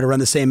 I'm going to run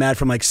the same ad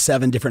from like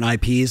 7 different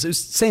IPs. It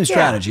was the same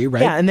strategy,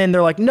 right? Yeah, and then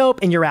they're like, nope,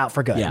 and you're out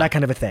for good. That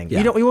kind of a thing.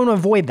 You want to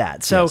avoid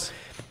that. So,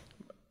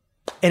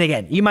 and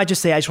again, you might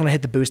just say, I just want to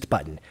hit the boost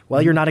button.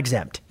 Well, you're not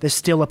exempt. This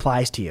still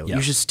applies to you.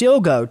 You should still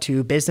go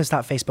to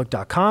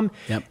business.facebook.com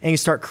and you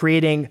start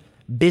creating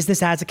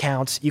business ads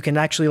accounts. You can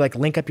actually like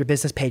link up your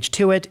business page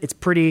to it. It's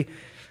pretty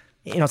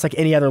it's like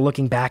any other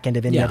looking back end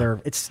of any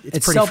other. It's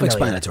pretty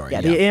self-explanatory.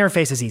 Yeah, the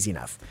interface is easy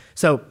enough.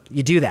 So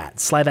you do that,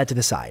 slide that to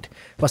the side.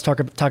 Let's talk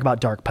about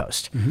dark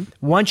post.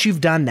 Once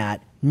you've done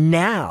that,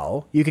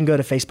 now you can go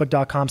to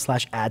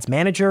facebook.com/ads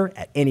manager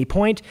at any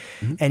point,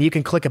 and you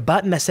can click a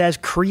button that says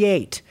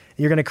create.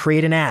 You're going to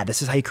create an ad.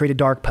 This is how you create a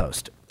dark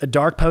post. A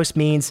dark post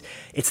means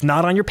it's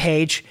not on your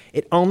page.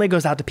 It only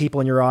goes out to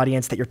people in your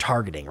audience that you're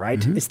targeting,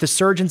 right? It's the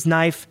surgeon's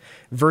knife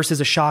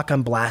versus a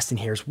shotgun blast, and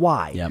here's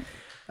why.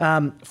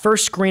 Yep.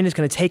 First screen is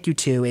going to take you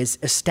to is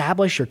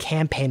establish your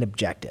campaign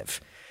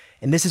objective.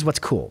 And this is what's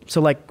cool.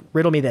 So like,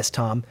 riddle me this,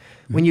 Tom.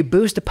 When you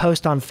boost a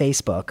post on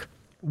Facebook,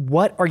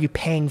 what are you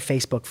paying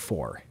Facebook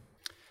for?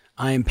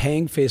 I am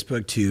paying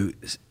Facebook to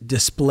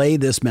display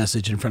this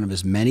message in front of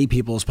as many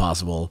people as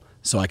possible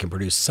so I can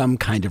produce some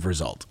kind of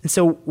result. And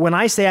so when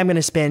I say I'm going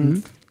to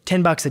spend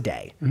 $10 a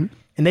day and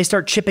they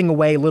start chipping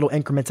away little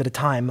increments at a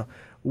time,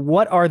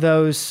 what are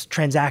those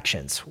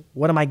transactions?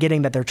 What am I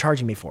getting that they're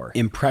charging me for?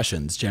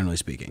 Impressions, generally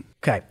speaking.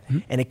 Okay.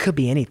 And it could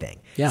be anything.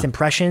 Yeah. It's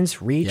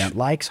impressions, reach,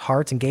 likes,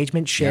 hearts,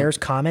 engagement, shares,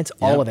 comments,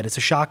 all of it. It's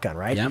a shotgun,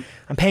 right?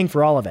 I'm paying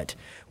for all of it.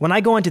 When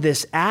I go into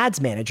this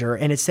ads manager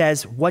and it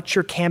says, what's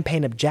your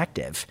campaign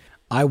objective?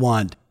 I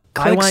want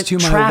clicks to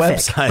my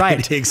website.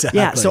 Right. Exactly.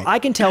 Yeah. So I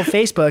can tell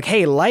Facebook,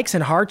 hey, likes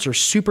and hearts are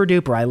super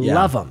duper. I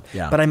love them.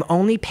 Yeah. But I'm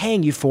only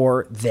paying you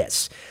for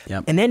this.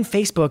 Yep. And then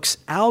Facebook's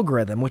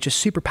algorithm, which is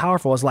super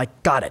powerful, is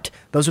like, got it.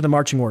 Those are the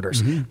marching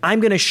orders. I'm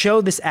going to show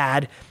this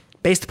ad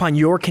based upon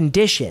your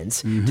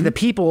conditions to the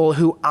people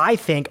who I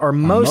think are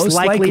most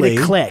likely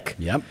to click.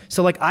 Yep.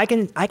 So like I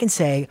can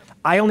say,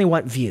 I only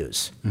want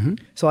views.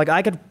 So like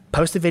I could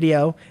post a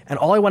video and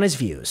all I want is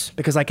views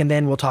because I can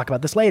then, we'll talk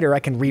about this later, I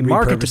can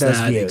remarket to those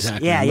views.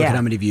 Exactly. Look at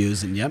how many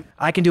views and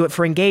I can do it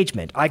for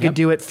engagement. I could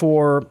do it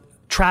for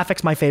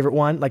traffic's my favorite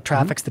one, like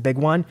traffic's the big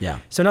one. Yeah.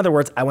 So in other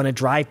words, I want to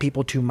drive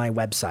people to my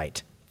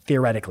website,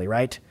 theoretically,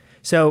 right?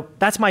 So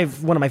that's one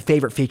of my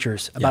favorite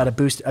features about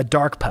a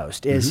dark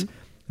post is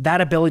that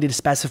ability to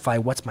specify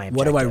what's my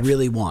objective. what do I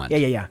really want?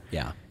 Yeah.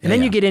 And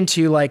then you get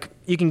into like,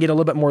 you can get a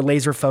little bit more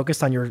laser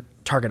focused on your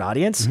target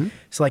audience.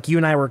 So like you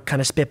and I were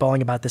kind of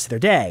spitballing about this the other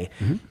day.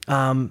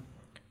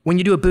 When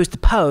you do a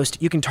boosted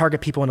post, you can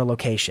target people in a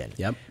location.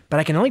 Yep.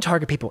 But I can only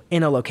target people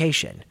in a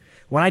location.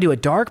 When I do a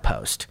dark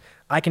post,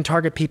 I can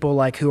target people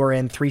like who are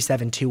in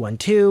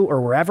 37212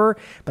 or wherever,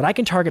 but I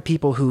can target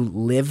people who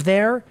live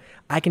there.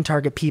 I can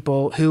target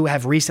people who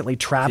have recently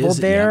traveled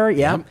there.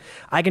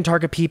 I can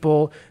target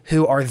people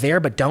who are there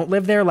but don't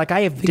live there. Like I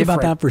have Think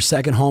about that for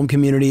second home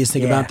communities.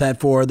 Think about that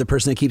for the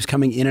person that keeps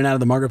coming in and out of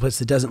the marketplace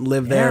that doesn't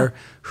live there.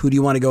 Who do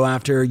you want to go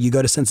after? You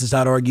go to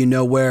census.org, you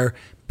know where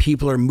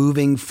people are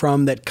moving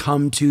from that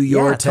come to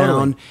your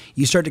town. Totally.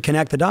 You start to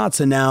connect the dots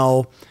and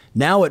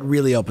now it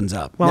really opens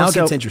up. Now it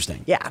gets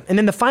interesting. Yeah. And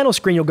then the final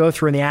screen you'll go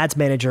through in the ads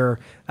manager,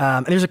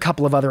 and there's a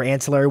couple of other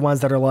ancillary ones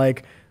that are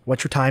like,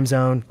 what's your time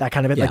zone? That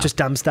kind of it, like just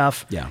dumb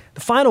stuff. Yeah.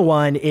 The final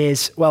one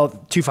is, well,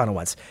 two final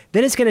ones.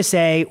 Then it's going to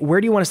say, where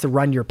do you want us to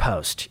run your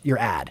post, your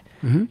ad?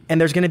 And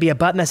there's going to be a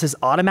button that says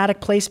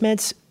automatic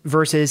placements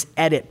versus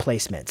edit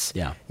placements.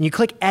 Yeah. And you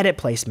click edit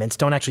placements.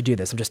 Don't actually do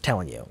this. I'm just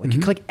telling you. Like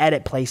you click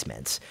edit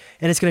placements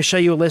and it's going to show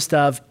you a list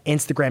of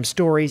Instagram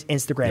stories,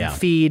 Instagram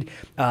feed,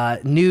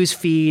 news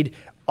feed,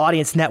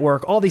 audience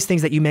network, all these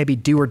things that you maybe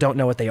do or don't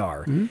know what they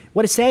are.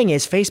 What it's saying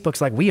is Facebook's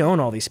like, we own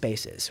all these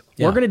spaces.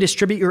 We're going to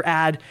distribute your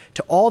ad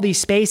to all these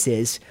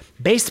spaces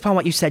based upon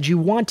what you said you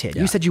wanted.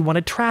 You said you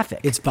wanted traffic.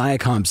 It's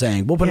Viacom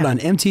saying, we'll put it on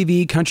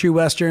MTV, Country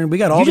Western. We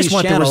got all these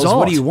want channels. the result.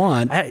 What do you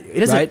want? It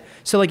isn't. Right?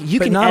 So like you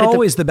but can not edit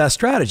always the best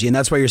strategy. And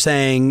that's why you're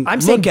saying, I'm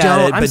look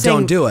at it, but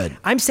don't do it.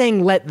 I'm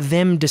saying let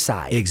them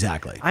decide.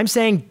 Exactly. I'm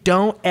saying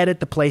don't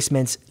edit the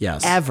placements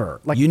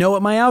ever. Like, you know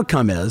what my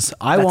outcome is.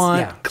 I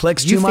want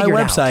clicks to my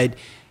website.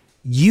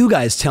 You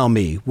guys tell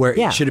me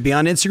where should it be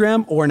on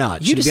Instagram or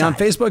not? Should it be on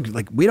Facebook?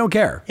 Like, we don't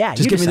care.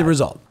 Just give me the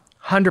result.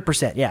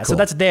 100%. Yeah. Cool. So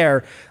that's there.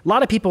 A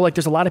lot of people, like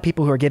there's a lot of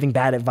people who are giving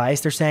bad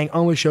advice. They're saying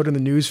only show it in the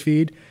news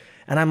feed.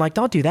 And I'm like,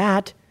 don't do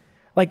that.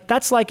 Like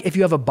that's like if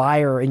you have a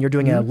buyer and you're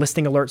doing a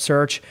listing alert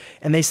search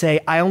and they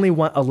say, I only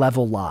want a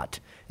level lot.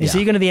 And so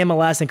you go to the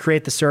MLS and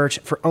create the search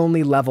for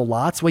only level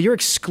lots. Well, you're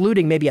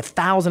excluding maybe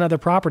 1,000 other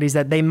properties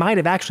that they might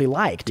have actually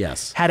liked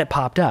had it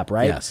popped up,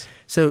 right? Yes.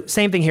 So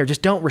same thing here.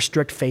 Just don't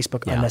restrict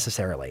Facebook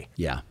unnecessarily.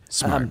 Yeah,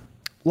 smart.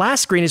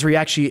 Last screen is where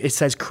it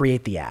says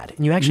create the ad.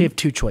 And you actually have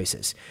two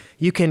choices.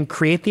 You can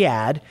create the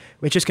ad,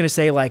 which is going to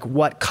say like,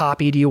 what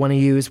copy do you want to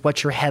use?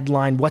 What's your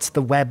headline? What's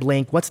the web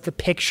link? What's the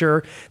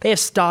picture? They have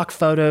stock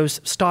photos,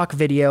 stock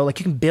video. Like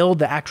you can build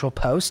the actual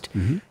post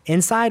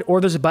inside, or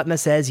there's a button that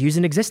says use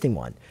an existing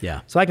one. Yeah.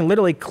 So I can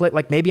literally click,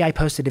 like maybe I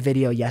posted a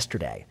video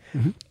yesterday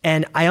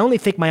and I only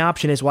think my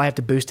option is, well, I have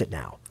to boost it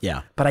now.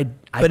 Yeah. But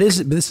but this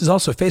is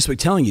also Facebook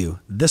telling you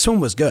this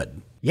one was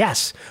good.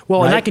 Yes.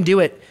 Well, and I can do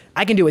it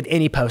with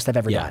any post I've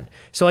ever done.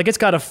 So like it's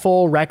got a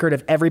full record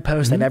of every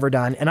post I've ever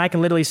done. And I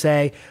can literally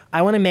say,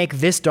 I want to make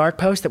this dark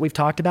post that we've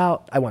talked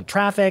about. I want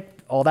traffic,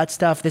 all that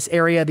stuff, this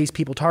area, these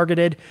people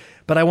targeted,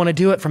 but I want to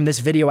do it from this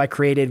video I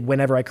created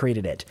whenever I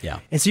created it. Yeah.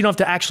 And so you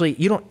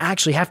don't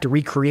actually have to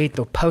recreate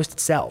the post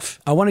itself.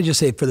 I want to just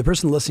say for the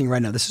person listening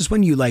right now, this is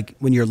when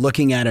when you're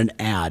looking at an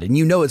ad and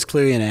you know it's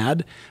clearly an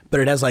ad, but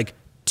it has like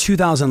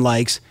 2,000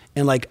 likes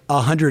and like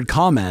 100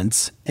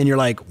 comments, and you're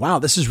like, wow,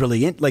 this is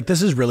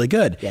really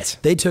good. Yes.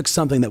 They took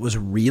something that was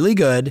really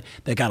good,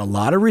 that got a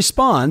lot of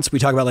response. We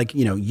talk about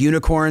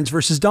unicorns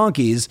versus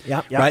donkeys,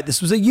 Yep. right?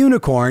 This was a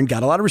unicorn,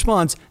 got a lot of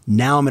response.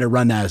 Now I'm going to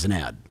run that as an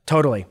ad.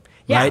 Totally.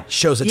 Yeah. Right?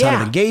 Shows a ton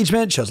of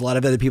engagement, shows a lot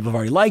of other people have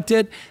already liked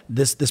it.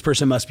 This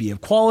person must be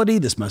of quality.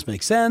 This must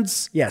make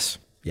sense. Yes.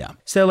 Yeah.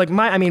 So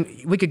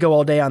we could go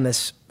all day on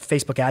this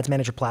Facebook Ads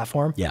Manager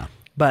platform. Yeah.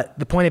 But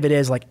the point of it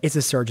is it's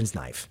a surgeon's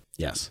knife.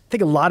 Yes. I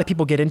think a lot of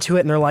people get into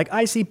it and they're like,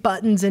 I see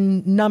buttons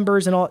and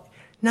numbers and all.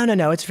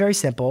 No. It's very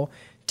simple.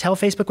 Tell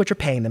Facebook what you're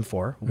paying them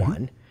for,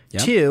 one.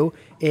 Yep. Two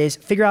is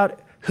figure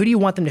out who do you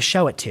want them to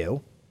show it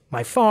to?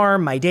 My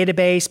farm, my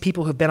database,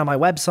 people who've been on my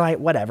website,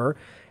 whatever.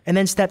 And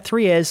then step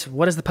three is,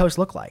 what does the post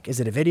look like? Is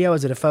it a video?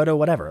 Is it a photo?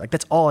 Whatever.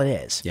 That's all it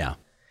is. Yeah.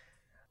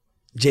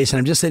 Jason,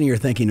 I'm just sitting here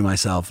thinking to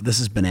myself, this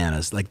is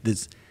bananas.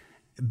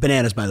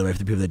 Bananas, by the way, for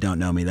the people that don't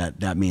know me,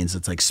 that means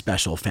it's like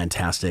special,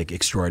 fantastic,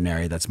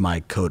 extraordinary. That's my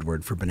code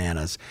word for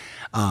bananas.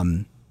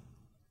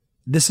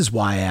 This is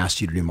why I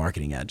asked you to do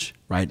Marketing Edge,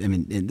 right? I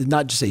mean,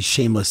 not just a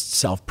shameless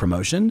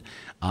self-promotion,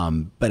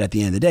 but at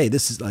the end of the day,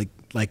 this is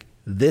like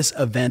this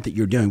event that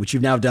you're doing, which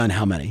you've now done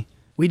how many?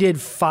 We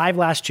did 5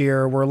 last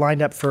year. We're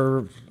lined up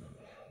for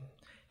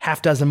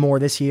half dozen more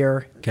this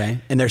year. Okay.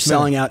 And they're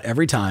selling out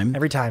every time.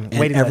 Every time.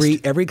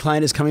 And every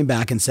client is coming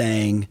back and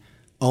saying,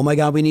 oh my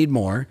God, we need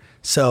more.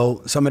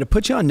 So I'm going to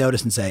put you on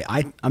notice and say,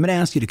 I'm going to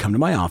ask you to come to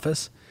my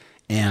office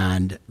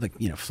and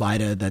fly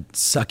to that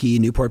sucky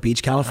Newport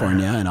Beach,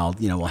 California, and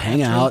we'll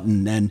hang out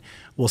and then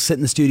we'll sit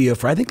in the studio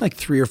for I think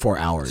 3 or 4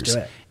 hours. Let's do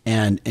it.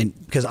 And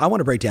because I want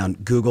to break down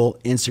Google,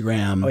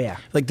 Instagram. Oh yeah.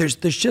 There's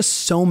just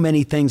so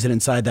many things that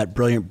inside that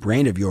brilliant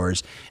brain of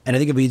yours. And I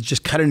think if we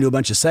just cut into a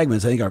bunch of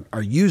segments, I think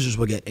our users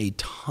will get a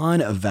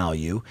ton of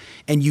value.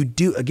 And you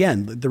do,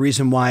 again, the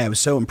reason why I was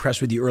so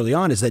impressed with you early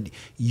on is that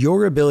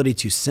your ability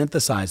to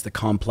synthesize the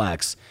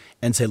complex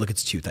and say, look,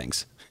 it's 2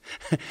 things.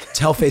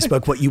 Tell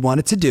Facebook what you want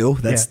it to do.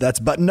 That's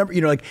button number,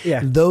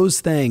 those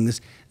things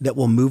that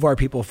will move our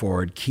people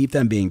forward, keep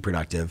them being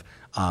productive.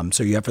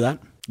 So you up for that?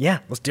 Yeah,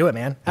 let's do it,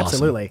 man.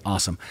 Absolutely.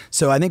 Awesome.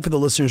 So I think for the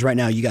listeners right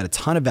now, you got a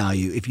ton of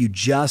value. If you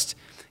just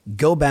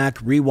go back,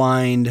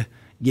 rewind,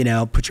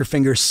 put your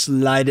finger,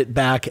 slide it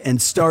back and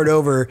start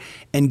over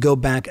and go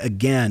back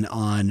again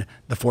on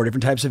the 4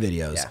 different types of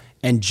videos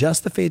and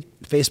just the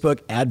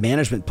Facebook ad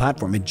management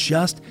platform and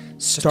just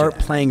start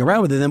playing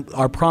around with it. And then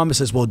our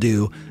promises we'll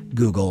do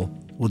Google,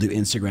 we'll do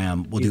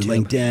Instagram, we'll do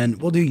LinkedIn,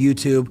 we'll do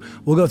YouTube.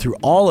 We'll go through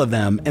all of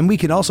them. And we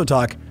can also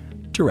talk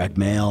direct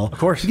mail. Of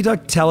course. We can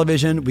talk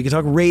television, we can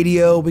talk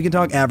radio, we can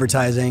talk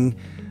advertising,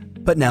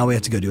 but now we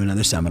have to go do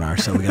another seminar,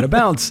 so we got to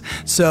bounce.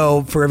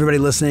 So for everybody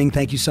listening,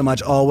 thank you so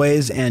much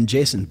always. And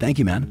Jason, thank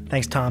you, man.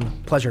 Thanks,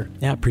 Tom. Pleasure.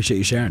 Yeah, appreciate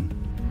you sharing.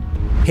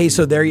 Hey,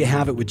 so there you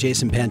have it with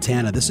Jason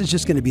Pantana. This is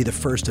just going to be the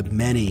first of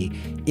many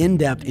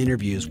in-depth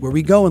interviews where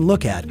we go and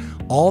look at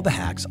all the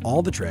hacks,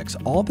 all the tricks,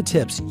 all the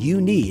tips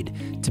you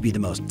need to be the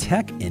most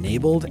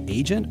tech-enabled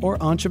agent or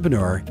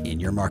entrepreneur in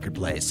your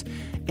marketplace.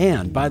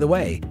 And by the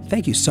way,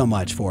 thank you so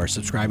much for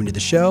subscribing to the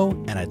show,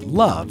 and I'd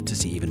love to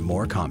see even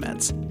more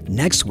comments.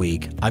 Next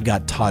week, I've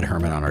got Todd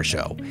Herman on our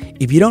show.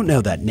 If you don't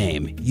know that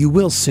name, you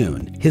will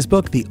soon. His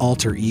book, The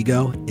Alter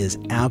Ego, is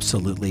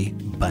absolutely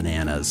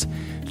bananas.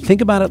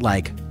 Think about it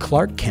like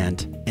Clark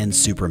Kent and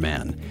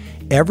Superman.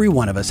 Every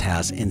one of us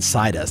has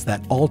inside us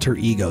that alter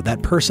ego,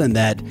 that person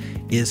that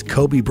is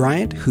Kobe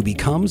Bryant who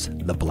becomes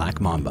the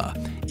Black Mamba.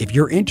 If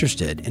you're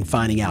interested in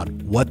finding out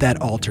what that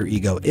alter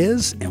ego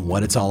is and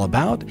what it's all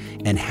about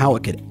and how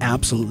it could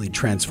absolutely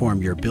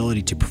transform your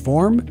ability to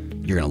perform,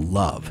 you're going to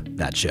love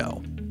that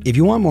show. If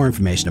you want more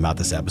information about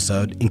this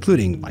episode,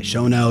 including my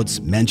show notes,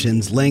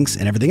 mentions, links,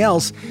 and everything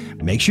else,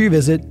 make sure you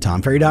visit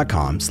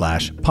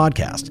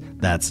tomferry.com/podcast.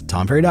 That's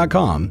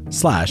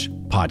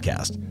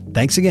tomferry.com/podcast.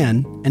 Thanks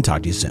again, and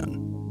talk to you soon.